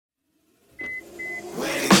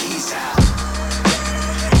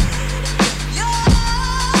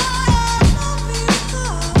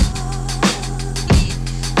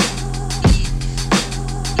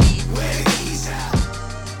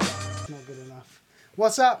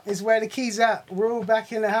What's up? It's Where the Keys At. We're all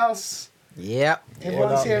back in the house. Yep.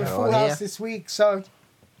 Everyone's here in full house this week. So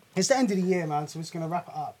it's the end of the year, man. So we're just going to wrap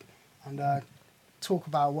it up and talk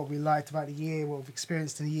about what we liked about the year, what we've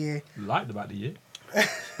experienced in the year. Liked about the year?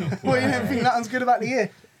 Well, you didn't think nothing's good about the year?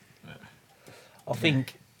 I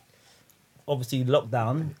think, obviously,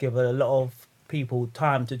 lockdown gave a lot of people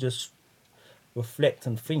time to just reflect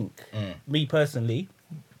and think. Me personally,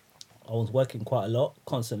 I was working quite a lot,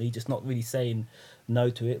 constantly, just not really saying no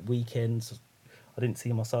to it. Weekends, I didn't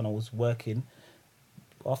see my son, I was working.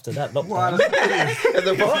 After that lockdown... There's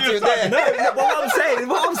a positive there. No, what I'm saying,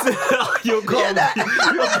 you're calm.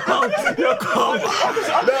 You're calm.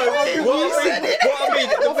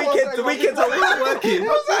 The weekends I was working.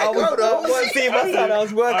 I wasn't seeing my son, I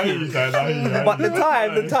was working. But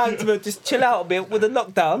the time to just chill out a bit with the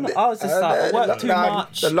lockdown, I was just like, I worked too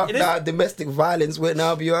much. The lockdown, domestic violence went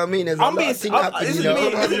up, you know what I mean? There's a lot of things happening, This you know.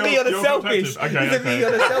 is me on a selfish. This is me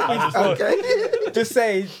on a selfish. Okay. Just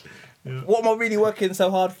saying, what am I really working so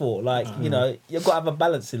hard for? Like, you know, you've got to have a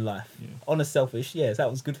balance in life. On a selfish, yes, that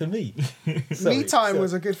was good for me. Me time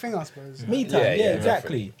was a good thing, I suppose. Me time, yeah,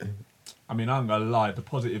 exactly. I mean, I'm going to lie.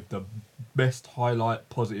 The best highlight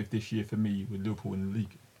positive this year for me with Liverpool in the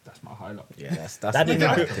league. That's my highlight. Yeah, that's That didn't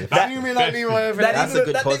negative. That didn't mean like me over there. That's a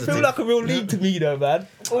good that didn't positive. feel like a real league to me, though, man.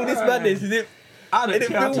 All this madness, is it? I don't It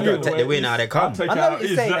care how didn't to feel go Take the win how they come. I know what you're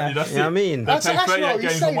saying Exactly, now. that's You know what I it. mean? They That's played right, 38 you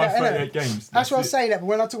games say and won that, innit? 38 games. That's what I'm it. saying. That, but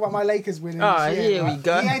when I talk about my Lakers winning, Ah, this year, here we right,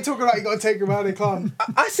 go. He ain't talking about you got to take them how they come.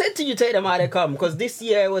 I said to you, take them how they come, because this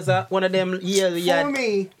year was one of them years we For had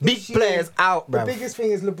me, big this year, players out, The bruv. biggest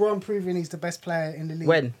thing is LeBron proving he's the best player in the league.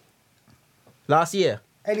 When? Last year?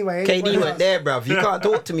 Anyway, KD anybody went else? there, bruv. You can't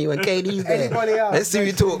talk to me when KD's there. Anybody else? Let's see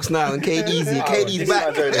who talks now when KD's here. KD's This back.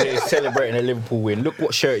 man's over there celebrating a Liverpool win. Look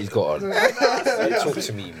what shirt he's got on. Talk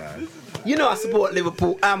to me, man. You know I support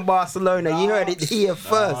Liverpool and Barcelona. You heard it here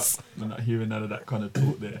first. We're not hearing none of that kind of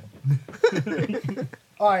talk there.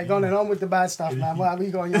 All right, go on with the bad stuff, man. What have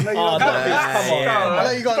you got? You know you Oh, got come on. I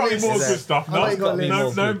know you got Got lists. more good stuff. I know you got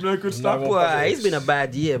No good stuff. Well, it's been a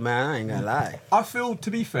bad year, man. I ain't gonna lie. I feel,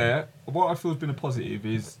 to be fair, what I feel has been a positive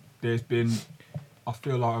is I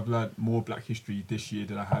feel like I've learned more Black history this year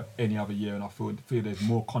than I have any other year, and I feel there's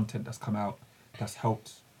more content that's come out that's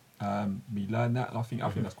helped me learn that, and I think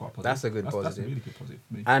that's quite positive. That's a good That's a positive. really good positive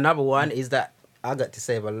for me. Another one is that I got to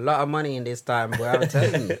save a lot of money in this time, boy. I'm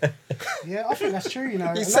telling you. Yeah, I think that's true. You know, A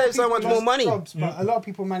lot of save so people much more lost money. jobs, but a lot of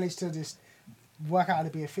people manage to just work out how to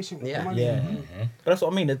be efficient with Yeah. the money. Yeah. But that's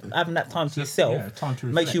what I mean. Having that time to yourself Yeah, time to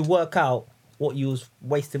makes you reflect. work out what you was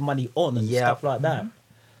wasting money on and Yeah. stuff like that.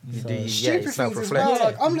 You So- do, yeah, Stupid things as well. self-reflect.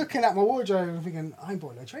 Like I'm looking at my wardrobe and thinking, I ain't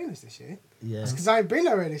bought no trainers this year. Yeah. Because I ain't been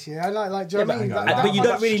nowhere this year. I like, do you know what I mean? but- Like, but you like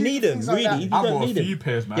don't really stupid need them, things like really. that. You I don't bought need a them. few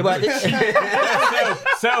pairs, man. Yeah, but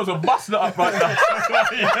Sales are busting it up right now.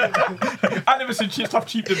 I never seen stuff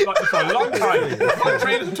cheap like this for a long time. My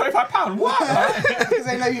trainers are £25. What? Because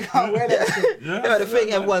they know you can't wear that shit. yeah, the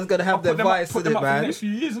thing, everyone's gonna have their vice put with them it, up for the man. next few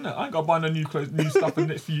years, isn't it? I ain't got to buy no new clothes, new stuff for the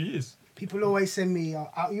next few years. People always send me,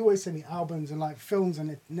 you always send me albums and like films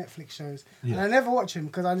and Netflix shows. Yeah. And I never watch them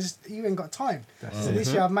because you ain't got time. That's So it.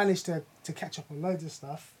 this year I've managed to catch up on loads of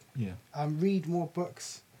stuff. Yeah. Read more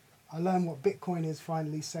books. I learned what Bitcoin is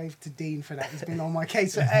finally. Saved to Dean for that. He's been on my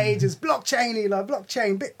case for ages. Blockchain, Eli,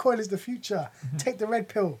 blockchain. Bitcoin is the future. Take the red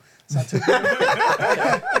pill. So I took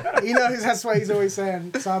it. He knows that's what he's always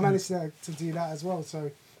saying. So I managed to do that as well.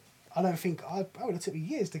 So I don't think, I would have took me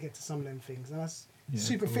years to get to some of them things. And that's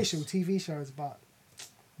superficial of course. TV shows, but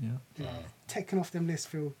Yeah. you know, taking off them lists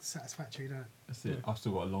feel satisfactory, don't it? That's it. I've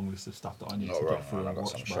still got a long list of stuff that I need Not to wrong, get through man. I've and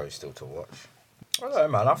got some watch. shows still to watch. I don't know,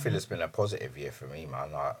 man. I feel it's been a positive year for me,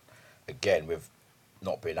 man. Like, again, we've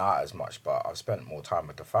not been out as much, but I've spent more time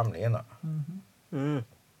with the family, innit?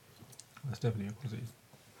 That's definitely a positive.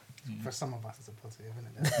 For some of us, it's a positive,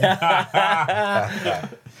 isn't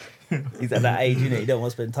it? He's at that age, innit? He don't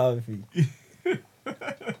want to spend time with you.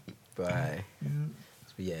 But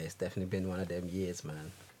yeah, it's definitely been one of them years,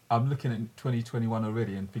 man. I'm looking at 2021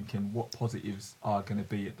 already and thinking what positives are going to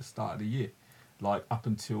be at the start of the year. Like, up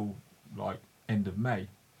until, like, end of May,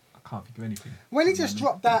 I can't think of anything. When he just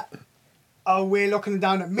dropped that, we're locking them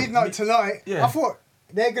down at midnight tonight, Yeah. I thought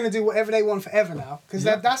they're going to do whatever they want forever now. Because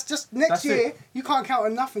Yeah. that's just next That's year, it. you can't count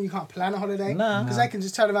on nothing. You can't plan a holiday. Nah. Because they can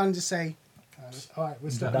just turn around and just say, all right, we're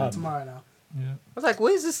starting Done. tomorrow now. Yeah. I was like,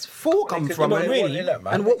 where's this four come They from? could do man? what they like,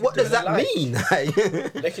 man. And They what could does do what that they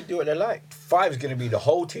mean? They can do what they like. 5's going to be the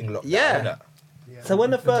whole thing locked Yeah. down, innit? Yeah. So when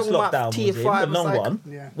the first talking about lockdown was tier in, five, the long it's like- one,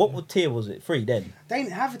 Yeah. what tier was it? 3 then? They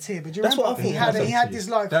didn't have a tier, but do you That's what remember I he thought. had, That's he had this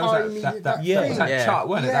like That high was that thing. that thing. that Yeah. chart,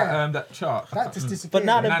 wasn't it? Yeah. That chart. That just But disappeared.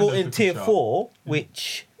 now they've brought Nando's in with tier the chart. 4,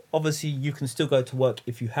 which obviously you can still go to work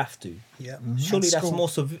if you have to. Yeah. Surely And that's school. more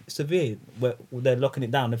severe where they're locking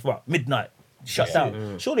it down. If right, midnight, shut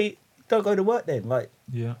down. Surely don't go to work then. Like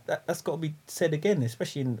Yeah. that's got to be said again,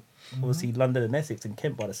 especially in obviously London and Essex and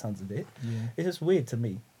Kent by the sounds of it. Yeah. It's just weird to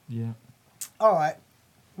me. Yeah. All right.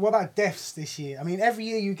 What about deaths this year? I mean, every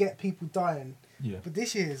year you get people dying, Yeah. but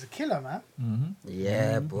this year is a killer, man. Mm-hmm.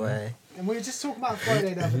 Yeah, boy. And we were just talking about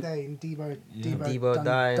Friday the other day, and Debo, Yeah. Debo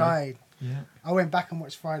dying. died. Yeah. I went back and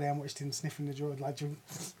watched Friday and watched him sniffing the drawer, like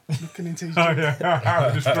looking into his Oh drawer.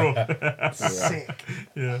 yeah. Just draw. Sick.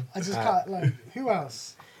 Yeah. I just can't, like, who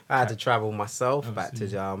else? I had to travel myself back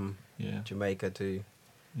Obviously. to Yeah. Jamaica to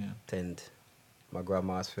Yeah. attend my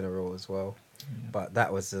grandma's funeral as well. Yeah. But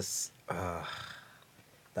that was just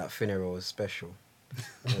that funeral was special.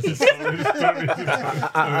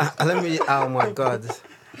 Let me. Oh my God.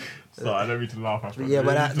 Sorry, I don't mean to laugh at Yeah,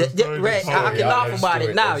 but Ray, I can laugh about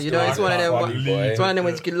it now. You know, it's one of them. It's one of them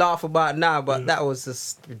ones you can laugh about now. But that was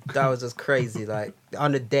just crazy. Like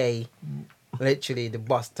on the day, literally the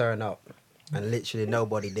bus turned up, and literally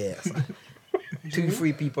nobody there. It's like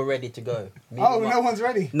 2-3 people ready to go. Me Oh, and my- no one's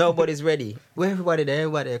ready. Nobody's ready. Where everybody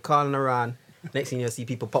there calling around. Next thing you'll see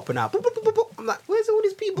people popping out. Boop, boop, boop, boop, boop. I'm like, where's all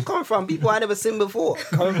these people come from? People I never seen before.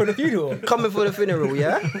 Coming for the funeral. Coming for the funeral,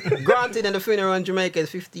 yeah? Granted, in the funeral in Jamaica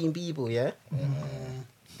is 15 people, yeah?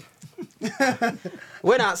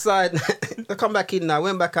 Went outside. I come back in now.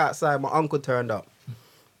 Went back outside. My uncle turned up.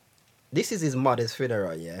 This is his mother's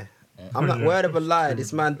funeral, yeah? I'm not word of a lie.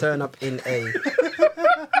 This man turned up in a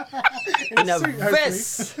suit,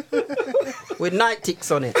 vest with night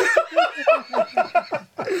ticks on it.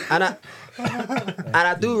 And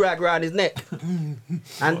a do-rag around his neck.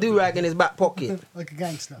 And do-rag in his back pocket. Like a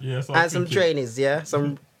gangster. Yeah, so And some trainers, yeah?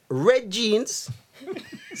 Some red jeans.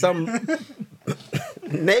 Some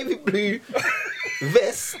navy blue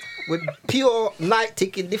vest with pure night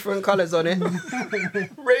tick in different colours on it.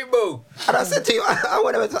 Rainbow. And I said to him, I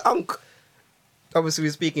went over to Unc. Obviously,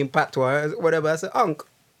 we're speaking patois, whatever. I said, Unc,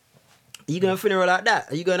 are you going to funeral like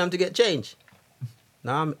that? Are you going to have to get changed?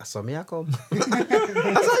 No, I saw me, I come. I was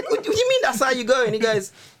like, what do you mean that's how you going? He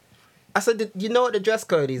goes, I said, you know what the dress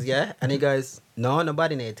code is, yeah? And he goes, no,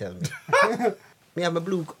 nobody need to tell me. Me have a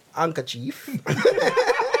blue handkerchief.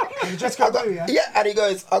 And you just got blue, yeah? Yeah, and he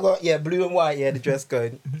goes, I got blue and white, the dress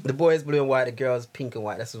code. The boys blue and white, the girls pink and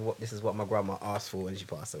white. This is what my grandma asked for when she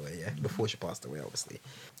passed away, yeah. Before she passed away, obviously.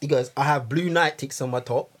 He goes, I have blue night ticks on my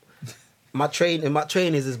top. My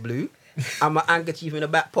trainers is blue. And my handkerchief in the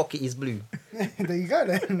back pocket is blue. There you go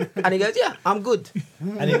then. And he goes, yeah, I'm good.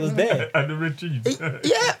 And it was there. And the red jeans.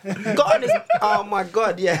 Yeah, got on his, oh my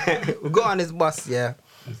God, yeah. We got on his bus, yeah.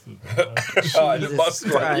 The bus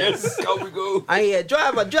Jesus gone. Christ. Yes, how we go. And yeah,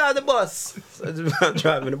 drive the bus. So I'm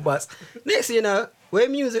driving the bus. Next thing you know, where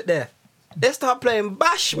music there? They start playing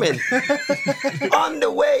Bashman on the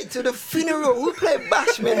way to the funeral. We play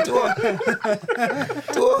Bashman to a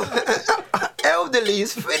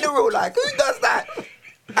elderly's funeral. Like, who does that?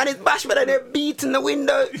 And it's Bashman and they're beating the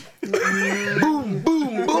window. Boom,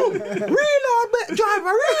 boom, boom. Reload,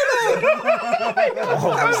 driver, reload.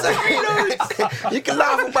 I'm saying, you can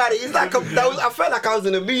laugh about it. It's like I felt like I was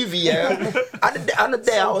in a movie, yeah. On the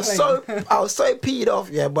day, I was so peed off,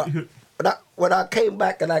 yeah. But when I came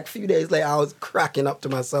back and like a few days later, I was cracking up to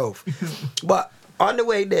myself. But on the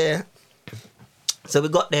way there, so we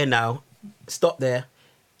got there now, stopped there.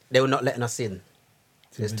 They were not letting us in.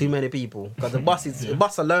 There's too many people because the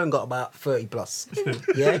bus alone got about 30 plus.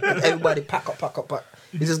 Yeah, everybody pack up.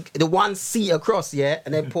 It's just the one seat across, yeah,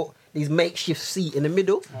 and they put these makeshift seat in the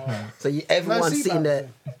middle. So everyone's seat sitting there.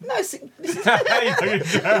 belts No, this is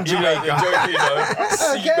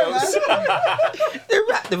Seagulls. they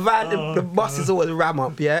wrap the van. The buses always ram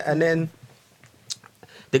up, yeah, and then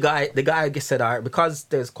the guy just said, all right, because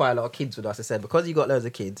there's quite a lot of kids with us. I said, because you got loads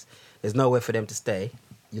of kids, there's nowhere for them to stay.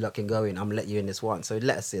 You lot can go in. I'm gonna let you in this one. So he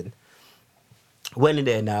let us in. Went in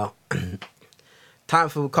there now. Time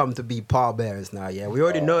for come to be pallbearers now. Yeah, we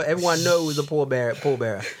already know. Everyone knows the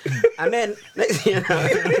pallbearer. And then next thing you know,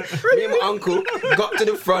 me and my uncle got to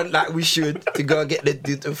the front like we should to go get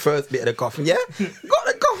the first bit of the coffin. Yeah, got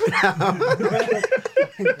the coffin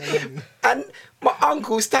out. And my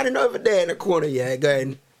uncle standing over there in the corner. Yeah,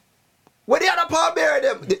 going, where the other pallbearer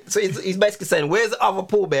them? So he's basically saying, where's the other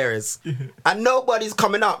pallbearers? And nobody's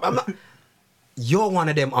coming up. I'm not. You're one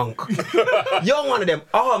of them, Unc. You're one of them.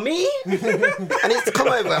 Oh, me? And he's come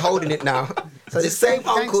over holding it now. So the same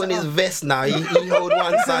uncle in his vest now. He hold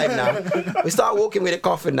one side now. We start walking with the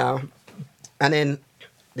coffin now. And then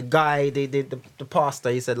the guy, the pastor,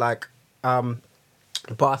 he said like, the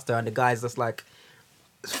pastor and the guy's just like,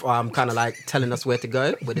 kind of like telling us where to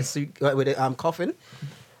go with the suit, with the coffin.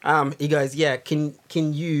 He goes, yeah. Can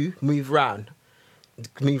you move round?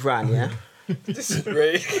 Move round, yeah. This is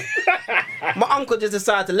great. My uncle just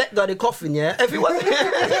decided to let go of the coffin, yeah. If it wasn't,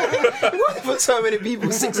 it wasn't for so many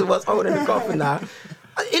people, 6 of us holding the coffin now.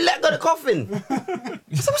 He let go of the coffin.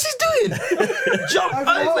 So what's he doing? Jump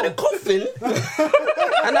over the coffin,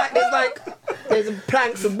 and there's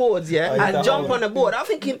planks and boards, yeah, and jump on the board. I'm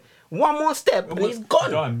thinking one more step and he's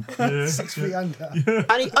gone. Done. Yeah. 6 feet under.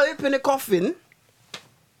 And he opened the coffin,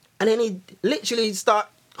 and then he literally start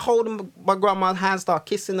holding my grandma's hand, start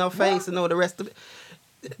kissing her face, and all the rest of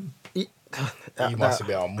it. You must have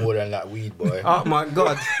been on more than that weed, boy. Oh my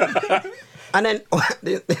God. And then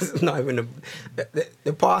this is not even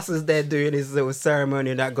the pastors there doing this little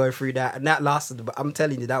ceremony and that going through that, and that lasted. But I'm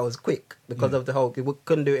telling you, that was quick because of the whole. We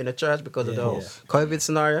couldn't do it in the church because of the whole COVID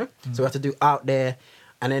scenario. So we had to do out there,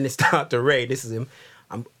 and then it started to rain. This is him.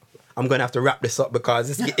 I'm gonna have to wrap this up because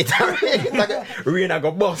it's like a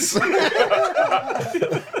Rihanna boss.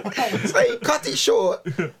 So he cut it short,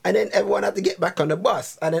 and then everyone had to get back on the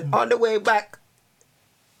bus, and then on the way back.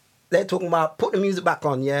 They're talking about put the music back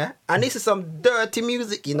on, yeah? And this is some dirty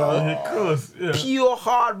music, you know? Of course, yeah. Pure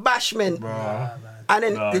hard bashment. Bruh. And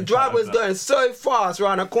then the driver was going so fast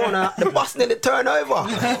around the corner, the bus nearly turned over.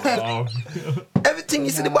 Oh. Everything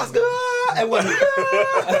you see the bus go, ah, and went,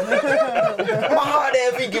 ah. My heart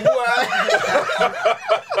there thinking, boy.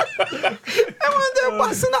 Everyone there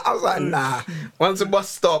busting up. I was like, nah. Once the bus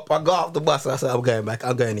stopped, I got off the bus. I said, I'm going back.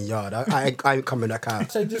 I'm going in the yard. I ain't coming back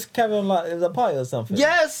out. So just carry on like it was a party or something?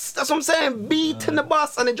 Yes, that's what I'm saying. Beating the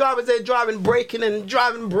bus, and the driver's there driving, braking, and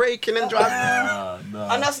driving, braking, and driving. No.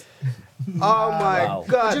 And that's, oh my Wow.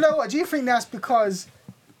 Do God. you know what? Do you think that's because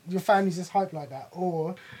your family's just hyped like that,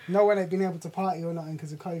 or no one ain't been able to party or nothing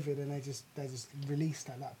because of COVID, and they just released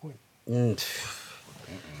at that point? Mm.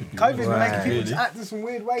 COVID's been Right. making people Really? act in some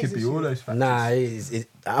weird ways. Could this be all year. those factors.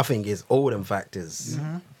 Nah, I think it's all them factors.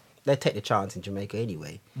 They take the chance in Jamaica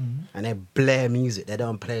anyway, and they blare music. They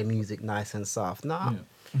don't play music nice and soft. Nah,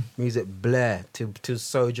 music blare till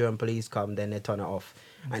Soldier and Police come, then they turn it off.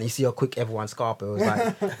 And you see how quick everyone scarper. It was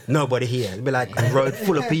like nobody here. It'd be like a road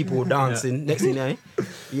full of people dancing. Next thing you know,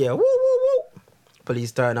 yeah, woo woo woo.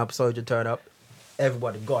 Police turn up, Soldier turn up.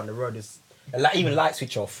 Everybody gone. The road is like even light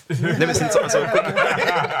switch off. Never seen something so quick.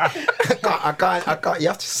 I can't. You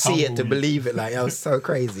have to see it to believe it. Like it was so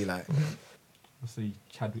crazy. Like I see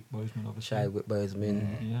Chadwick Boseman, obviously. Chadwick Boseman,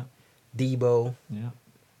 Yeah, Debo, yeah.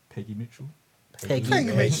 Peggy Mitchell. Peggy. Thank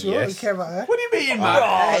you, make sure Yes. you care about her. What do you mean, Hey,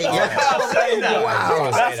 yeah. Wow. Say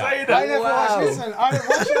that. I never watched. Listen, I don't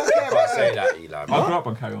watch. I don't care Can't about say her. that, Eli. I grew up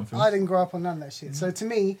on Carry On films. I didn't grow up on none of that shit. So to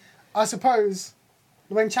me, I suppose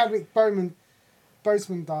when Chadwick Boseman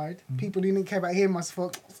died, people who didn't care about him must have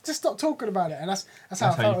thought, just stop talking about it. And that's how I That's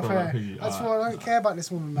how felt you with felt her. about Peggy. I just thought, I don't care about this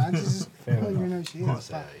woman, man. She's just, I don't even know who she Can't is.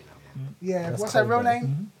 say But, that, Eli. yeah, That's what's her real cold, though.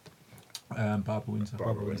 name? Barbara Windsor.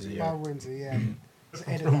 Barbara Windsor, yeah. Barbara Windsor, yeah. Just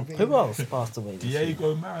edit that bit. Who else passed away? this year?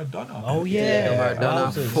 Diego Maradona. Oh Yeah, yeah, Maradona,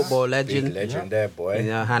 Wowzers. football Big legend. legend there, boy. You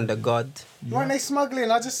know, hand of God. Weren't they smuggling?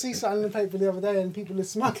 I just see something in the paper the other day, and people are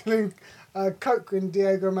smuggling coke and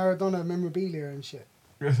Diego Maradona memorabilia and shit.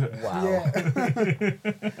 Wow. Yeah,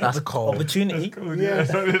 That's cold. Opportunity. Cool, Yeah.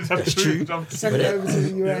 That's true. send it over to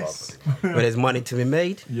the US. Where there's money to be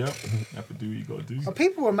made. Yep. You have to do what you got to do. But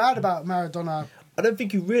people were mad about Maradona. I don't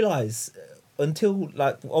think you realise until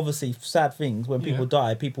like obviously sad things when people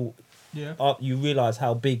die, people Yeah. you realise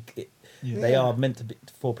how big they are meant to be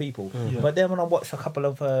for people. Yeah. But then when I watched a couple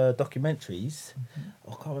of documentaries,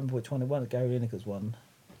 I can't remember which one it was. Gary Lineker's one.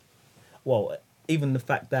 Well, even the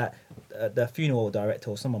fact that the funeral director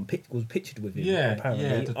or someone was pictured with him. Yeah, apparently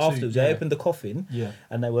yeah, the two, afterwards they yeah. opened the coffin. Yeah.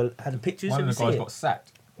 And they had pictures. One of Have the you guys seen got it?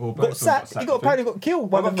 sacked. Or both Got of them sacked. He got apparently got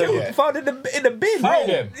killed. One of them killed? found in the bin. Found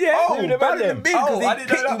him? Yeah, Oh, found in the bin Oh, because I he didn't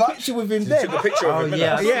know picked that a much. picture with him They there. took a picture of him. Oh, innit?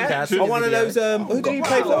 yeah. Yeah, That's on one of video. those. Who did he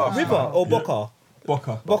play for? River or Boca?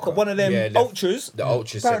 Boca. One of them Yeah, the- ultras. The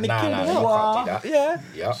ultras said, Apparently nah, killed nah, him. you can't do that.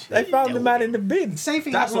 Yeah, Yeah. they found the man in the bin. Same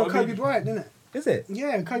thing That's happened with what I Kobe mean. Bryant, didn't it? Is it?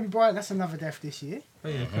 Yeah, Kobe Bryant. That's another death this year.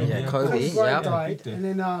 Yeah, Kobe Kobe. Bryant Yeah. died, and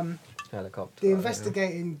then Helicopter. the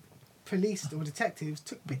investigating police or detectives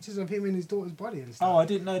took pictures of him and his daughter's body and Oh, stuff. I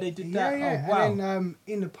didn't know they did Yeah, that. yeah. Oh, wow. And then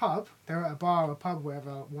in the pub, they were at a bar or a pub,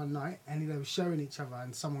 whatever, one night, and they were showing each other,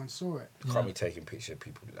 and someone saw it. Can't be taking pictures of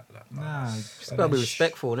people like that. Nah, You gotta be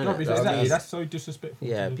respectful, Gotta be- innit? exactly, that's so disrespectful.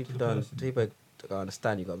 Yeah, to people the don't. person. People don't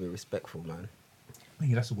understand. You gotta be respectful, man. I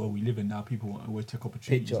think that's the world we live in now. People want to always take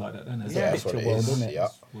opportunities Picture. like that, don't they? Yeah, That's what it Picture world, is. isn't it? Yeah.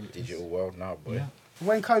 That's what it is. Digital world now, boy. Yeah.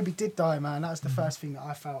 When Kobe did die, man, that was the first thing that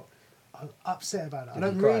I felt upset about it. I Did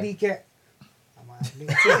don't you cry? really get. I might have a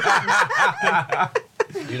little tear.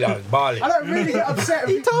 You like Bali. I don't really get upset.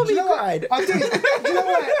 He told me Do you he know what? cried. I did. Do you know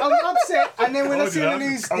what? I'm upset, and then when I Told see you on the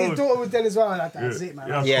that. news, Cold. his daughter was dead as well. I'm like, that's Yeah. it, man.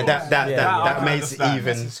 Yeah, Yeah, that I makes it understand.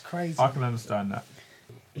 even. This is crazy. I can understand that.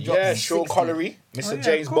 Yeah, Sean 60. Connery, Oh, Mr. yeah,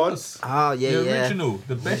 James of Bond. course. Oh yeah, The yeah. original,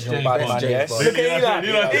 the best Original James Bad Bond. Man, yes. Look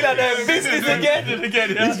at Eli doing business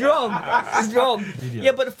again. He's wrong. He's wrong. Idiot.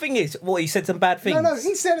 Yeah, but the thing is, what he said some bad things. No,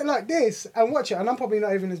 he said it like this, and watch it, and I'm probably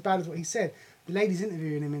not even as bad as what he said. The lady's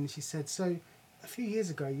interviewing him, and she said, so, a few years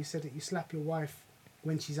ago, you said that you slap your wife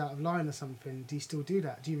when she's out of line or something. Do you still do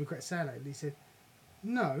that? Do you regret saying that? And he said,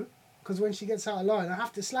 no, because when she gets out of line, I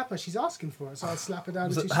have to slap her. She's asking for it, so I'd slap her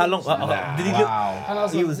down. So until she how long? understands. Did he look? Wow. And I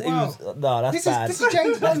was He like, was. wow. No, that's This bad. is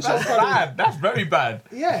James Bond. That's bad. That's very bad.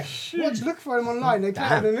 Yeah, watch, look for him online. They play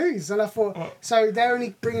it on the news, and I thought, so they're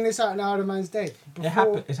only bringing this out now. The man's dead.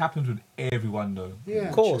 Before, It happens with everyone though. Yeah,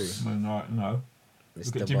 Of course. No. Look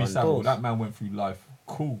Mr. at Jimmy Bond. Savile. Course. That man went through life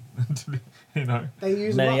cool. You know. They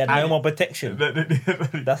use And then he them had up. no more protection.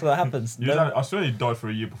 That's what happens. No, I swear he died for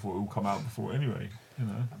a year before it all come out before anyway. You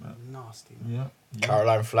know. But, Nasty. Man. yeah.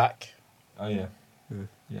 Caroline Flack. Oh yeah. Hmm.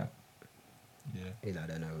 Yeah. I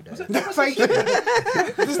don't know who that is. Fake it.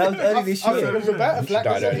 that was early this I think year. it was Roberta Flack.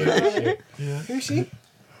 Died earlier this year. Yeah. Who's she?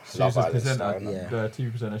 She Love was a Island presenter, star, yeah. TV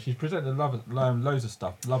presenter. She's presented loads of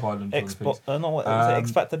stuff. Love Island. sort of things. No, what was it?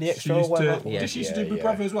 X Factor, the She extra or used to- whatever. Yeah. Did she used to do Big yeah.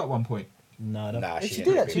 Brother as well at one point? No, Nah, She she did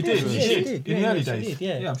didn't actually. really. She did. Yeah, She she did. did. In the Yeah, early she days. did,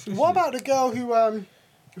 yeah. I'm sure she What did. about the girl who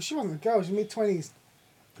she wasn't a girl, she was mid-20s.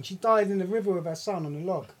 She died in the river with her son on a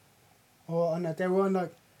log. Or on a, they were on a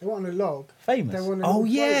log. Famous. They were on a Oh little boat or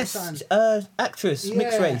yes, something. actress,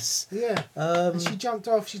 mixed Yeah, race. Yeah. And she jumped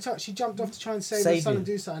off. She jumped off to try and save her Save son him. and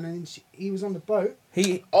do something, and then he was on the boat.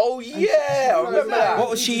 He. Oh she yeah, I realised remember that. that. What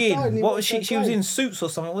was He she just died and in? he What went was to she? She was grave. in Suits or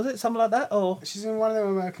something. Was it something like that? Or She's in one of them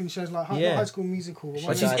American shows like Yeah. High School Musical. Or But one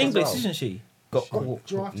but of she's them. died as English, well. isn't she? Got Got caught.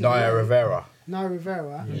 drafted. Naya Rivera. Naya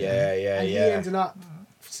Rivera. Yeah, yeah, And he yeah. ended up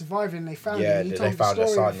surviving. They found Yeah, him. He they told found the her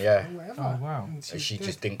story son, of yeah. whatever. Oh, wow. And And she dead.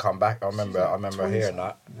 just didn't come back. I remember like hearing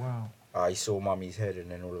that. Wow. I saw mummy's head, and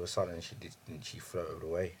then all of a sudden she floated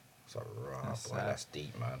away. It's like, right, That's boy, sad. that's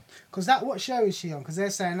deep, man. Because what show is she on? Because they're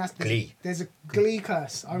saying Glee. There's a Glee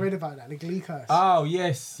curse. I read about that. The Glee curse. Oh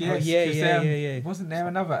yes, yes. yeah, 'cause, yeah. Wasn't there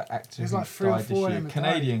another actor There's who like 3 or died 4 this of year? them that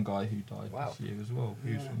Canadian guy who died Wow. this year as well.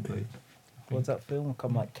 He was Yeah. from Glee. What's that film?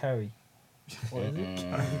 Come like Carrie. What is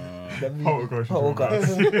it? That movie? Poltergeist.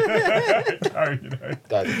 Poltergeist. Carrie, you know.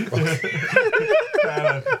 That-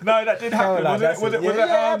 No, that did happen. Caroline, Was that's it? Was it. it? Was Yeah, it?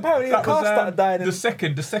 yeah, apparently the that car was, started dying The in-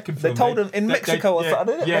 second They film. told them in Mexico or yeah, something,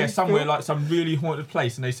 didn't it? Yeah, They somewhere filmed- like some really haunted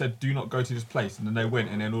place, and they said, "Do not go to this place." And then they went,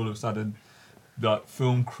 and then all of a sudden, the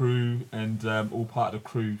film crew and all part of the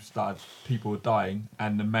crew started. People were dying,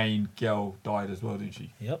 and the main girl died as well, didn't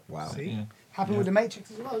she? Yep. Wow. See? Yeah. Happened Yeah. with the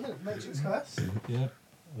Matrix as well, didn't it? Matrix curse. Yeah.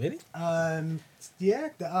 Really? Yeah,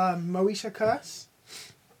 the Moesha curse.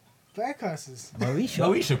 Bear curses. Marisha.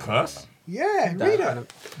 Moesha curse. Yeah, That read kind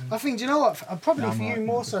it. I think, do you know what? Probably No, for I'm you right.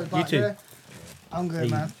 more so, but too. I'm good,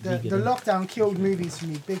 Yeah, man. you The get it. lockdown killed movies for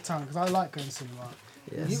me big time because I like going cinema.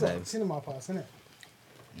 Yeah, you same. got cinema pass, innit?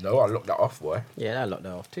 No, I looked that off, boy. Yeah, that locked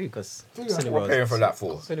that off too because Do you? What paying for that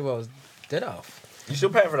for? Cinema was dead off. You still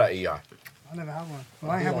paying for that, EI? I never had one.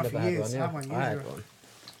 Well, I ain't had one for years. I had one I years had ago. one.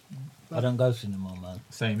 I don't go cinema, man.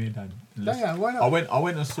 Same here, Dan. Don't you? Why not? I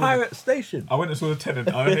went and saw. Pirate Station. I went and saw the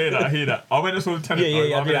Tenant. I hear that. I went and saw the Tenant.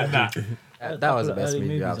 Yeah, I mean, that. That was the best Early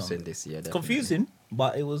movie movies I've on. seen this year. It's definitely. confusing,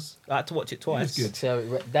 but it was. I had to watch it twice. good.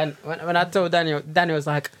 So Dan, when I told Daniel was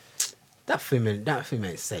like, that film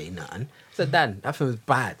ain't saying nothing. I said, Dan, that film is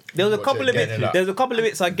bad. There was a Watch couple it of again, bits. innit? There was a couple of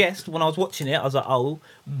bits I guessed when I was watching it. I was like, oh,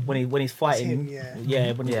 when he's fighting, him,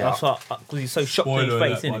 yeah. when Yeah. because he's so shocked in Spoiler his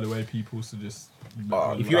alert, face, by the innit? way, people. So just.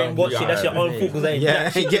 Oh, If you ain't watched it, that's your own fault. Because they ain't Yeah,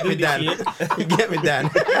 black shit you get to me, do this Dan. shit. You get me,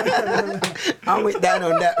 Dan. I'm with Dan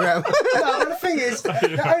on that, bro. No, but the thing is,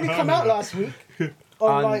 that only come out last week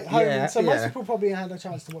on like home, yeah, so most yeah. people probably had a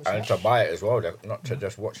chance to watch And it. to buy it as well, not to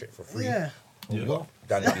just watch it for free. Yeah. Yeah.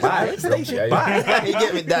 Danny Bye. yeah, yeah. Bye. You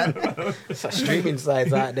get me, Dan. Such streaming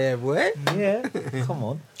sites out there, boy. Yeah, come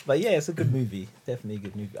on. But yeah, it's a good movie. Definitely a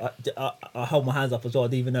good movie. I held my hands up as well. I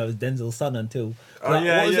didn't even know it was Denzel's son until. Oh,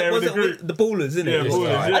 yeah, what was yeah, it? with Was the it group. the Ballers, isn't it? Yeah,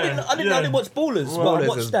 Ballers, I didn't yeah. watch Ballers, but I Ballers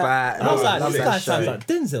watched was that. bad. And I was Oh, like, love this that guy show. sounds like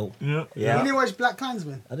Denzel. Yeah. You Yeah. didn't watch Black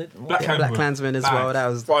Klansman? I didn't. Black Black Klansman. Klansman as well. That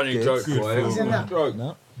was Funny good. joke, Good boy. film. He's in that. Joke.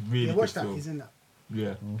 No. Really Yeah, watch good that. film. He's in that.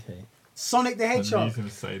 Yeah. Okay. Sonic the I knew he was Hedgehog. gonna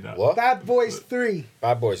say that. What? Bad Boys 3.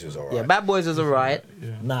 Bad Boys was alright. Yeah, Bad Boys was alright. Yeah.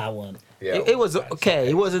 Nah, I won't. Yeah, it was man, okay.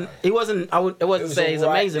 It wasn't. I wouldn't was say it's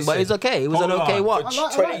alright, amazing, but it's listen. okay. It was an Hold okay on. watch. I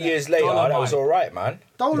like 20 it. years later, that was all right, man.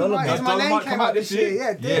 Dolomite is my name Dolomite came come out out this this year. year? Yeah,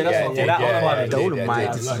 it did. Yeah, that's what- that was funny. Dolomite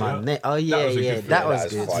yeah, is yeah. my neck. Oh That yeah, was a yeah, good that film. was That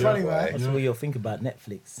good. funny, funny, boy. man. That's what you'll think about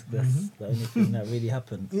Netflix. That's the only thing that really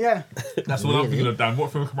happened. Yeah, That's what I'm Really? thinking of, Dan.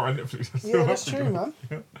 What film come out on Netflix? yeah, that's true, man.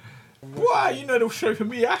 Why? You know the show for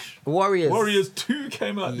me, Ash. Warriors. Warriors 2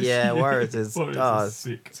 came out this Yeah, year. Warriors is Warriors is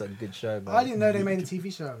sick. it's a good show, man. I didn't know they made a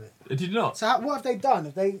TV show of it. Did you not? So what have they done?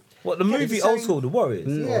 Have they? What, the Yeah, movie it's the Old same- School, The Warriors?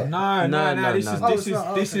 Yeah. No. This no. is Oh, this it's is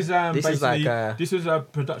not, this okay. is This is basically like this was a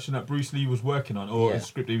production that Bruce Lee was working on, or Yeah. a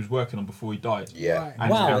script he was working on before he died. Yeah. Right. And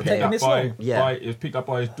Wow, it's been taking picked this up by, long? Yeah. it was picked up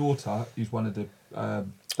by his daughter, who's one of the.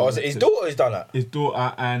 Oh, is it his daughter who's done it? His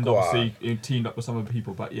daughter, and Go obviously it teamed up with some other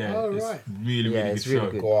people. But yeah, Oh, it's right. really Yeah, good it's show.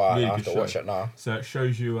 really good. Go on, Really I have good to show. watch it now. So it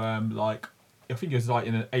shows you like I think it was like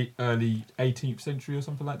in an early 18th century or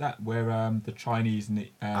something like that, where the Chinese and the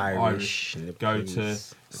Irish go to.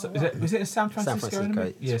 Nepalese. Was it in San Francisco? Francisco, in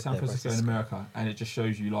America? Yeah, it's San San Francisco in Francisco. America, and it just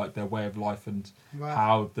shows you like their way of life and Right.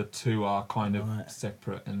 how the two are kind of Right.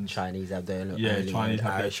 separate and Chinese have their own yeah, area, Chinese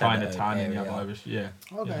have their Irish have their own Chinatown and you have area. Irish. Yeah.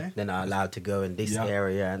 Okay. They're not allowed to go in this Yeah.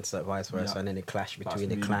 area and so vice versa, Yeah. and then they clash That's between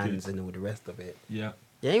the really clans good. and all the rest of it. Yeah.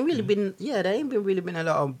 There ain't really been, there ain't been really been a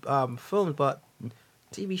lot of films, but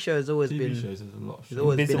TV shows always TV been. shows there's a lot of It's shows.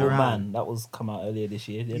 always been Invisible around. Man, that was come out earlier this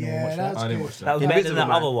year. Didn't Yeah, watch that's that? I didn't good. watch That that. was better than Invisible that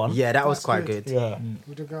Man. other one. Yeah, that was That's quite good. good. Yeah.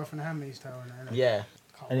 With the girl from The Handmaid's Tale. And that, innit? Yeah.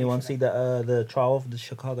 Can't Anyone wait for see that. the trial of the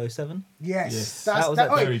Chicago 7? Yes. Yes. That's, That was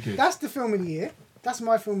that, very good. That's the film of the year. That's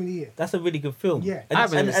my film of the year. That's a really good film. Yeah. And, I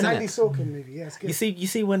haven't and, even and, seen Andy it. Sorkin movie. Yeah, it's good. you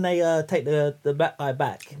see when they take the black guy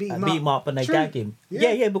back, Beat and him beat him up and they True. gag him.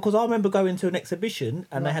 Yeah. Yeah, because I remember going to an exhibition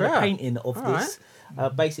and they had Yeah. a painting of All this.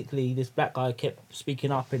 Basically, this black guy kept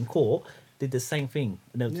speaking up in court, did the same thing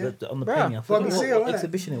and Yeah. on the Bruh. painting. I forgot Bobby what Seale, innit?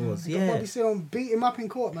 exhibition it was. You got Yeah. Bobby Seale beat him up in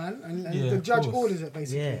court, man, and Yeah, the of judge course. orders it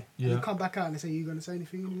basically. Yeah. And Yeah. you come back out and they say, "You going to say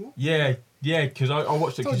anything anymore?" Yeah, because I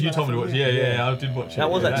watched it Told because you you told me to about watch. that Yeah, film, yeah, I did watch it. That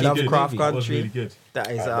was yeah, actually that's good. good. Lovecraft That was Country. really good.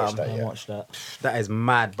 That is I watched that, I yeah. watched that. that is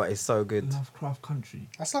mad, but it's so good. Lovecraft Country.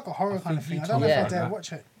 That's like a horror kind of think thing. you I don't know told if I me dare that.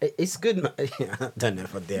 watch it. It's good. I don't know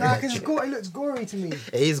if I dare. Nah, watch because it. it looks gory to me.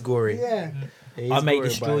 It is gory. Yeah, It is I May gory,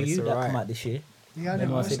 Destroy but it's You, that alright. come out this year. yeah, I didn't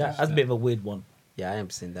Anyone watch see that? that. That's a bit of a weird one. Yeah, I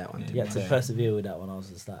haven't seen that one. Yeah. to You be had to fair. persevere with that one. I was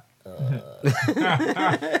just like,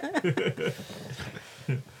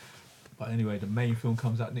 But anyway, the main film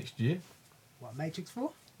comes out next year. What, Matrix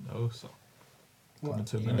 4? No, so What? Coming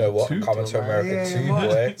to You America know what? 2. Coming to America Yeah, 2, yeah.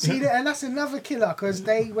 boy. See, and that's another killer because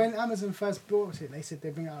when Amazon first brought it, they said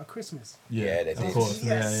they bring it out at Christmas. Yeah, they of did. course.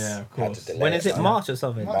 Yes. Yeah, of Had to course. delay when is it? son. March or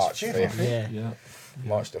something? March March 5th, 5th. I think. Yeah. Yeah,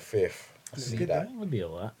 March the 5th. I Looks see good, that. That would be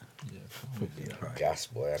alright. yeah. Gas,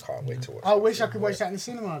 boy. I can't wait to watch I that wish I film, could boy. watch that in the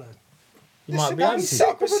cinema though. You This might should be be able to. sick. Set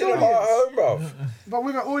up a with an cinema at home, audience. bro. But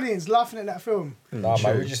with an audience laughing at that film. Nah,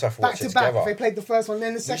 man, we just have to Back watch to it back. together. They played the first one,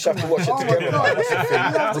 then the just second have to one. watch it Oh my together. god. That's the thing.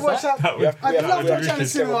 I'd love to watch that. We have, I'd we have, love we to have watch that in the to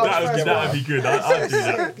cinema. watch it That'd together. be good. I'd do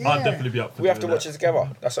that. Yeah. I'd definitely be up for We have to doing watch it together.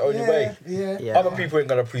 That's the only Yeah, way. yeah. Yeah. Other people ain't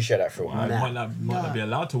gonna appreciate that film. I Man. might not be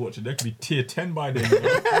allowed to watch it. There could be tier 10 by then.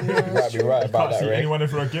 You might be right about Can't that, see Ray. anyone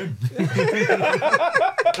ever again.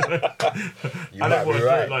 You I might don't be watch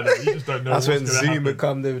right. it like that. You just don't know That's when what's gonna Zoom happen.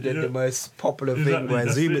 become the Yeah. most popular thing. Exactly, Where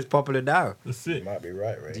that's Zoom it. is popular now. That's You it. might be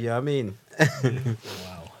right, Ray. Do you know what I mean?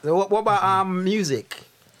 Wow. So what about music?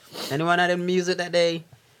 Anyone had a music that they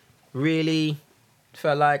really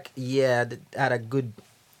felt like had a good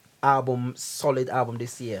album, solid album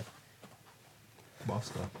this year?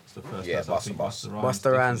 Buster. It's the first Yeah, person I Busta think Rhymes. Rhymes,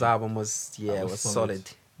 Busta Rhymes definitely. album was was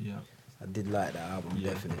solid. Yeah. I did like that album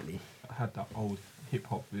Yeah. definitely. I had that old hip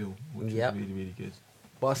hop feel, which Yep. was really, really good.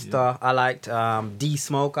 Busta, I liked D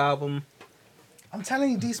Smoke album. I'm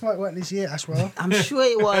telling you, D Smoke went this year, Ashwell. I'm sure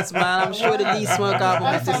it was, man. I'm sure the D Smoke album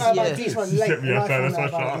I was found out about this D year. Smoke You late. set me and up I there, found that's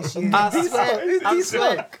out my about it this year. I swear, Who's I D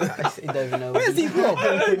swear. Smoke? I don't even know. Where's D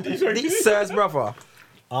Smoke? D Sir's brother.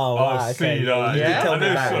 Oh, Oh, right, okay. see, like, Yeah? I tell me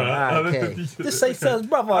know, that. sir. I know Okay. the- Just say Sir's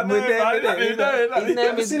brother. I I'm know, with them, like, innit? you know, like- His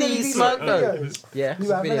name is Seen the D D Smoke Smoke though. videos? Yeah, his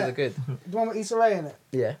You have, videos innit? are good. The one with Issa Rae in it.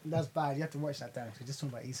 Yeah, That's bad. You have to watch that down. We're just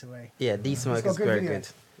talking about Issa Rae. yeah. D Smoke got is good very videos. good.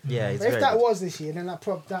 Yeah, he's But if very that good. was this year, then that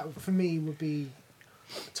for me would be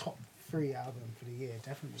top 3 album for the year,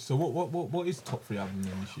 definitely. So what is top 3 album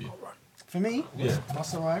then this year? For me, Yeah.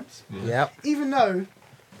 Busta Rhymes. Yep. Even though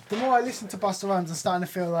the more I listen to Busta Rhymes, I'm starting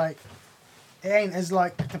to feel like it ain't as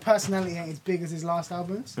like the personality ain't as big as his last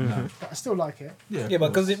albums, but I still like it. Yeah, Yeah, but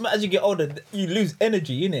because as you get older, you lose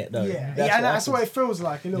energy in it, though. Yeah, and that's what it feels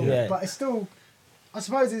like a little Yeah. bit. But it's still, I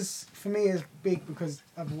suppose, it's for me it's big because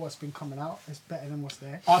of what's been coming out. It's better than what's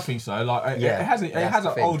there. I think so. Like, Yeah, it has that's an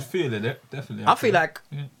the thing. old feel in it, definitely. I feel like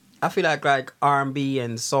Yeah. I feel like R&B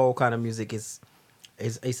and soul kind of music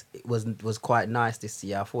was quite nice this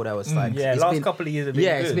year. I thought that was like Yeah, it's last been- couple of years have been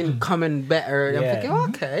yeah, good. it's been coming better. And Yeah.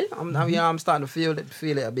 I'm thinking, okay, I'm starting to feel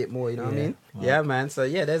it a bit more. You know what I Yeah. mean? Yeah, man. So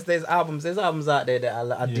yeah, there's albums out there that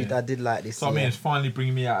Yeah. I did like this So I year. mean, it's finally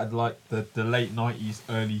bringing me out of like the late 90s,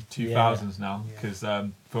 early 2000s now. Yeah. Because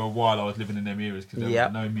for a while I was living in them eras because there Yep.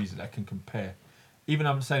 was no music that can compare. Even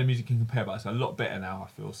I'm saying the music can compare, but it's a lot better now.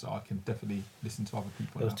 I feel so I can definitely listen to other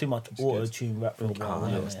people. There was now, too much which is auto good. tune rap for a while. Oh,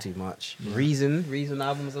 wasn't that was there? too much. Yeah. Reason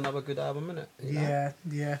album was another good album, innit? You know?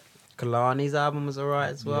 Yeah. Kalani's album was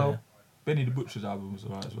alright as well. Benny the Butcher's album was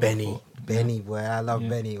alright as well. Benny, boy, I love Yeah.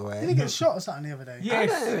 Benny, Did boy. he get shot or something the other day? I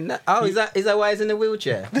Yes. don't know. Oh, is that why he's in the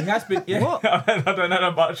wheelchair? He has been. Yeah, I don't know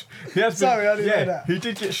that much. He has been. Sorry, I didn't know yeah, that. he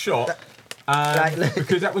did get shot. Like-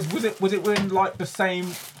 Because that was it when like the same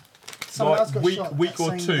Someone else like got shot week that or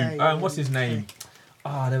same two. day. What's his name?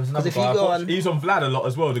 There was another if you guy. go on- He's on Vlad a lot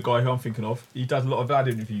as well. The guy who I'm thinking of. He does a lot of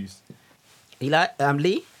Vlad interviews. You like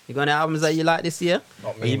Lee? You got any albums that you like this year?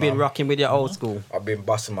 Not Or me, you been man. rocking with your old school? I've been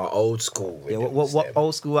busting my old school. Yeah, rhythms, what them.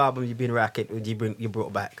 old school album you been rocking? You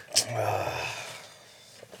brought back? I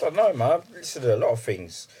don't know, man. I've listened to a lot of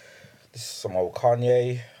things. This is some old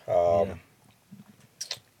Kanye.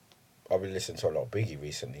 I've been listening to a lot of Biggie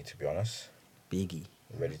recently, to be honest. Biggie.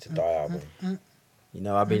 Ready to Die album. You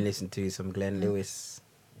know, I've been listening to some Glenn Lewis.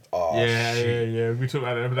 Oh, yeah. We talked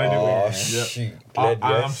about it the other day, didn't we? Oh, Yeah. shoot. Glenn,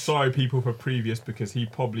 I'm yes. sorry, people, for previous because he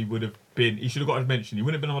probably would have been. He should have got a mention. He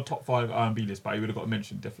wouldn't have been on the top 5 R&B list, but he would have got a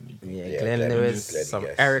mention definitely. Yeah, Yeah, Glenn Glenn Lewis. Lewis, Some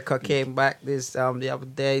yes. Erica came back the other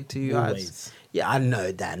day too. Always. Yeah, I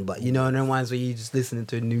know Dan, but you know the ones where you just listening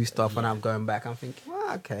to new stuff and I'm going back. I'm thinking,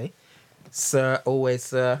 well, okay, Sir, always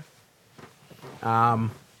Sir.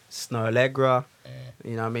 Snow Allegra.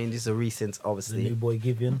 You know what I mean? These are recent, The obviously. new boy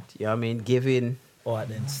Givian. You know what I mean? Giving. All right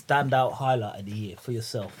then, standout highlight of the year for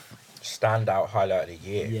yourself. Standout highlight of the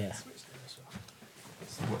year. Yeah,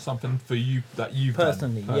 What something for you that you've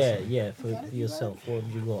personally, done, yeah, for yourself. What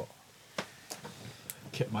have you got?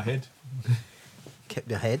 Kept my head. Kept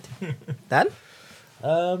your head. Dan?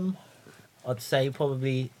 I'd say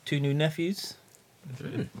probably 2 new nephews.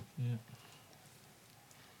 Yeah.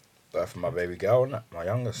 Birth of my baby girl, innit? My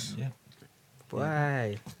youngest. Yeah.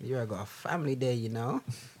 Boy, you have got a family there, you know.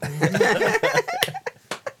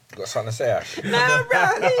 Got something to say, Ash? Nah, bro,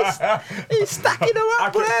 he's stacking them up, I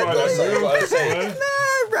bro. kept quiet, That's what you gotta say.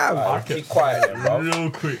 Nah, bro. Alright, keep quiet then, bro.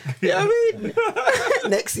 Real quick. You know what I mean?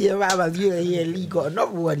 Next year, man, as you and here, Lee got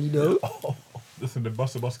another one, you know. Listen, the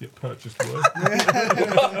bus must get purchased, boy.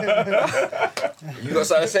 You got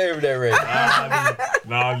something to say over there, Ray?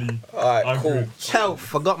 Nah, Lee. Alright, I'm cool. good.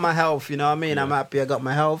 Health, I got my health, you know what I mean? I'm happy I got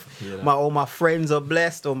my health. Yeah. All my friends are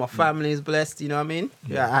blessed, all my family is blessed, you know what I mean?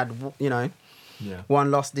 Yeah, I had, you know, Yeah. one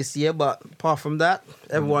loss this year, but apart from that,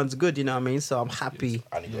 everyone's good, you know what I mean? So I'm happy.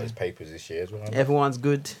 And he got his papers this year as well. Everyone's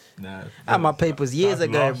good. Nah. I had my papers years That's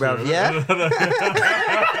ago, last bruv, year.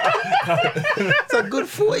 yeah? It's a good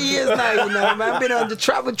 4 years now, you know, man. I've been on the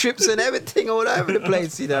travel trips and everything all over the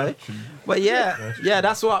place, you know. But yeah,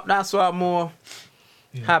 that's what I'm more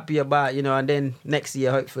happy about, you know. And then next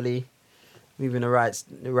year, hopefully, move in the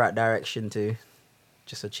right direction to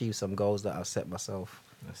just achieve some goals that I've set myself.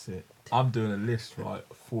 That's it. I'm doing a list, right?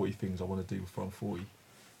 40 things I want to do before I'm 40.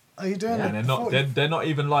 Are you doing And it? they're not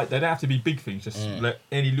even like, they don't have to be big things, just like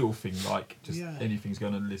any little thing, like just Yeah. anything's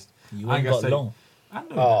going on the list. You I ain't gonna got say- long. I know.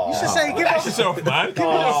 Oh. You should say, give That's us. yourself, man. Give me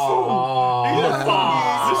a fool. He's a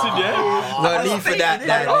fool. Listen, yeah. No need for that,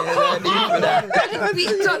 Dan. No need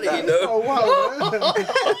for that. Oh, wow.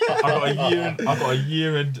 I've got a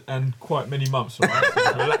year and quite many months, right?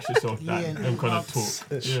 So relax yourself, Dan. Year and Them kind of months.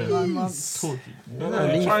 talk. Yeah. 9 months. Talk. No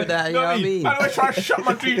need for that, you know what I mean? I don't try to shut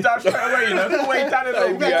my dreams down straight away, you know. Go way down and Hey,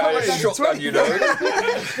 over. we out here shotgun, you know.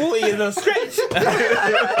 40 is a stretch.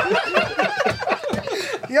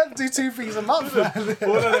 You have to do 2 things a month, man.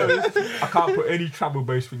 All I know is I can't put any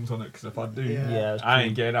travel-based things on it because if I do, Yeah. I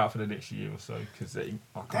ain't getting out for the next year or so because I can't.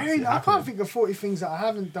 see it I can't happening. think of 40 things that I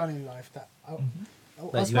haven't done in life that. I That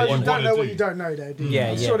you suppose you wanna don't know do. what you don't know, though, do you?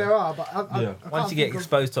 Yeah, I'm yeah. sure there are, but I Yeah. can't Once you get think of-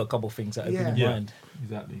 exposed to a couple of things that open Yeah. your Yeah. mind.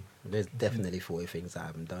 Exactly. There's definitely 40 things I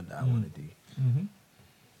haven't done that I want to do.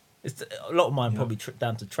 It's a lot of mine probably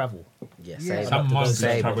down to travel. Yeah, Yeah. same. Some months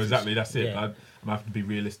Same. travel, exactly. That's it. Yeah. I'm have to be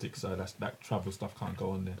realistic, so that travel stuff can't go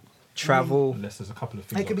on there Travel, unless there's a couple of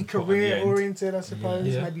things. It could I be can put on the career end. oriented, I suppose.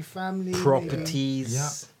 Yeah. Maybe family. maybe-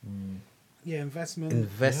 properties, Yeah, investment.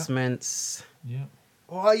 investments. Yeah.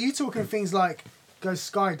 Or are you talking things like go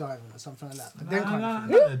skydiving or something like that. But then kind of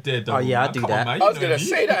thing. Nah, Daredevil, Oh, yeah, I man. do Come that. on, man. I was gonna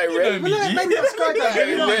say that, Ray. Well, no, maybe not skydiving.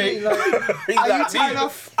 You know what I mean? Like, are you tied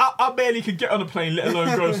off? I barely could get on a plane, let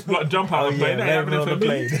alone go like jump out of a plane. They ain't having it for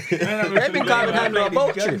me. They've been going on a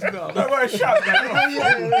boat trip. Don't worry, shout, man.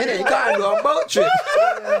 Innit? You can't do a boat trip.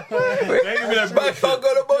 They ain't gonna be Man can't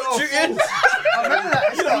go to boat shooting. I remember that.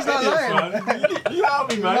 He's not lying. You out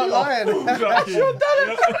me, man. Not lying.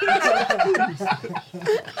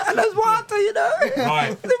 And there's water, you know.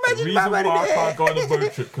 Right. The Imagine reason Batman why I in the can't go on a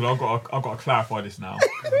boat trip, because I've got to clarify this now.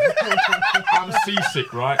 I'm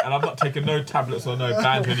seasick, right? And I'm not taking no tablets or no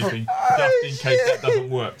bands or anything, just in case that doesn't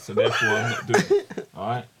work. So therefore, I'm not doing it. All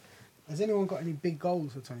right? Has anyone got any big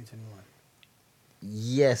goals for 2021?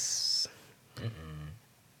 Yes.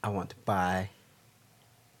 I want to buy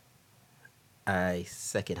a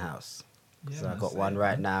second house. So I got one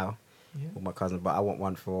right now with my cousin, but I want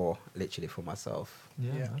one for literally for myself.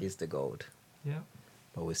 Yeah. Is the gold. Yeah.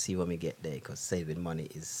 But we'll see when we get there because saving money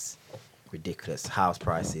is ridiculous. House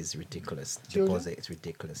price is ridiculous. Children? Deposit is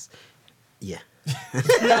ridiculous. Yeah. Do you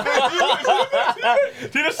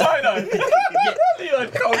decide that? Yeah,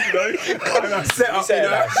 cold, you know. Set up, Say you know.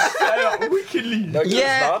 that. Set up wickedly. No,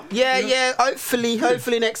 Yeah.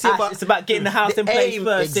 Hopefully next year. But It's about getting the house in place aim,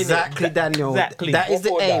 first, innit? exactly, Daniel. Exactly. That is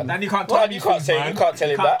the What for aim. that? And you can't Well, tell you can't say you can't tell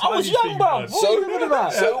him that. I was young, bro. So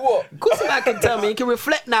what? Of course, man can tell me. You can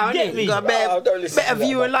reflect now, Get innit? me. You got a Nah, don't listen better to that,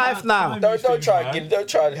 view in man. life now. Don't try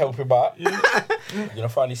and help him out. You gonna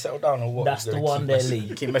finally settle down or what? That's You the gonna one keep there, messing-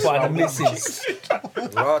 Lee. Keep messing Find around the with missus.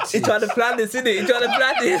 Right. He trying to plan this, innit? He trying to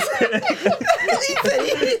plan this.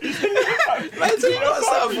 Man, so you got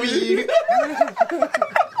something for you.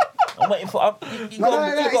 I'm waiting for. You No,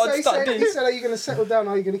 got to he start said, doing he this. said, are you going to settle down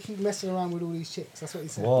or are you going to keep messing around with all these chicks? That's what he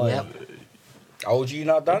said. Boy, Yep. How old are you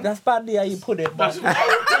now, Dan? that's badly how you put it, man.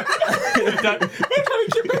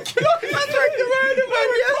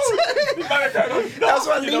 That's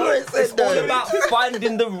what Leroy said, It's all though. about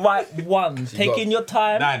finding the right one, taking your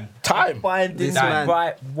time, Dan, Time. finding This the man.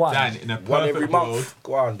 right one. Dan, in a One every perfect world, month.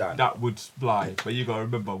 Go on, Dan. that would fly. But you got to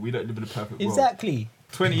remember, we don't live in a perfect world. Exactly.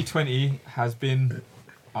 2020 has been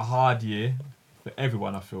a hard year for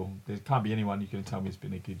everyone, I feel. There can't be anyone who can tell me it's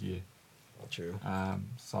been a good year. True.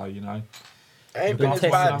 So, you know, It ain't Been been as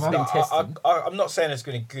testing, bad. it's been No, testing. I'm not saying it's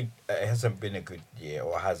been a good. It hasn't been a good year,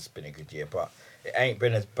 or has been a good year, but it ain't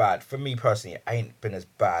been as bad for me personally. It ain't been as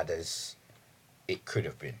bad as it could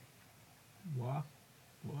have been. what?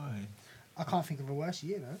 Why? I can't think of a worse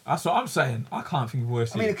year, though. That's what I'm saying. I can't think of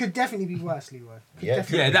worse. I mean, year. it could definitely be worse, Leroy. Could Yeah,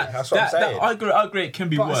 definitely Yeah, be. That's what I'm saying. I agree. It can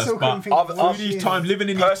be But I worse, still couldn't but think of I've- a worse through these year. times, living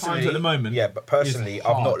in these times at the moment. Yeah, but personally, is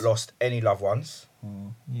I've not hard. lost any loved ones,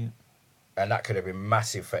 Yeah. and that could have been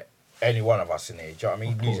massive for any one of us in here. Do you know what I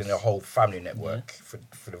mean? Of Losing the course. whole family network for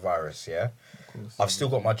the virus. Yeah, Of course. I've still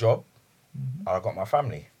got my job, and I've got my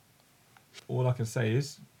family. All I can say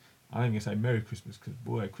is, I ain't gonna say Merry Christmas because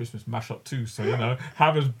boy, Christmas mash up too. So you know,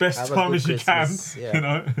 have as best Have a time good as you Christmas, can. yeah. You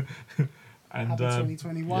know. And Happy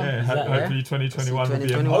 2021. yeah, Is that hopefully 2021 will be a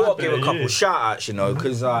 2021? I much want to give a better couple year. shout outs, you know,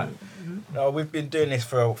 because we've been doing this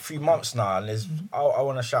for a few months now, and I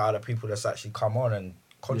want to shout out the people that's actually come on and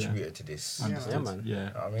contributed to this. Understood. Yeah, man. Yeah,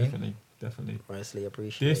 I mean? definitely. Honestly,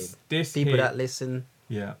 appreciate This people here- that listen,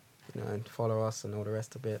 Yeah. you know, and follow us and all the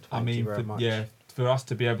rest of it. I Thank you mean, very much. for us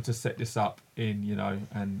to be able to set this up in, you know,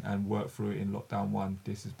 and work through it in lockdown 1,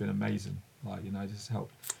 this has been amazing. Like, you know, this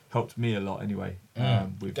helped me a lot anyway.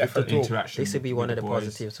 With the definitely. interaction. This would be with one of the boys.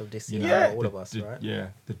 positives of this You year, know, for all of us, the- right? Yeah,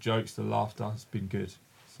 the jokes, the laughter, it's been good.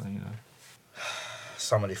 So, you know.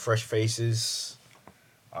 Some of the fresh faces.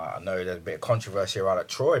 I know there's a bit of controversy around at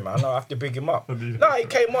Troy, man. I have to big him up. I mean- No, he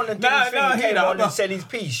came on and did No, his thing. no, He he came don't, on no. and said his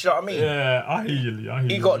piece. You know what I mean? Yeah, I hear you.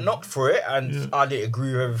 He got knocked for it, and Yeah. I didn't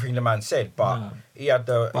agree with everything the man said. But No. he had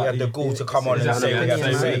the gall to come on and Exactly. say what he had to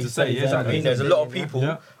Exactly. say. Yeah, I mean, there's a lot of people.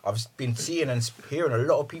 Yeah. I've been seeing and hearing a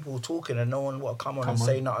lot of people talking, and no one want to come on and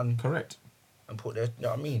say nothing Correct. and put their, you know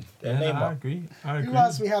what I mean, their Yeah, name I up. agree. Who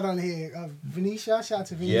else we had on here? Venetia, shout out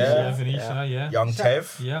to Venetia. Yeah. Yeah, Venetia, yeah. Young Shout-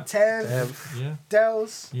 Tev. Yeah. Tev, Yeah.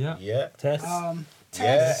 Dels, Yeah. Yeah. Test. Yeah.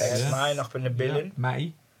 Tess, X9 up in the building.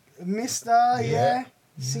 Matty. Mr. Yeah.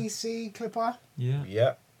 CC, Clipper, Yeah.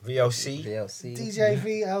 Yeah. VLC. VLC. DJ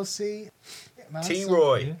VLC. Yeah, man,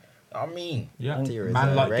 T-Roy. Yeah. I mean. Yeah. T-Roy is Man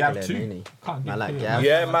a like regular, Gav too. ain't he? Can't Man give like it. Gav.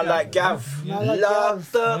 Yeah, man like Gav. Man like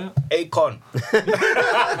Love the Akon.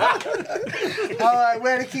 All right,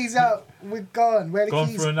 where the keys out? We're gone. Where the Gone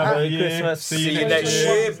keys for another out? year. Christmas. See See you you next next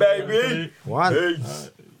year. year, baby. One.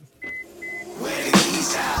 Peace. Where the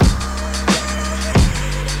keys out?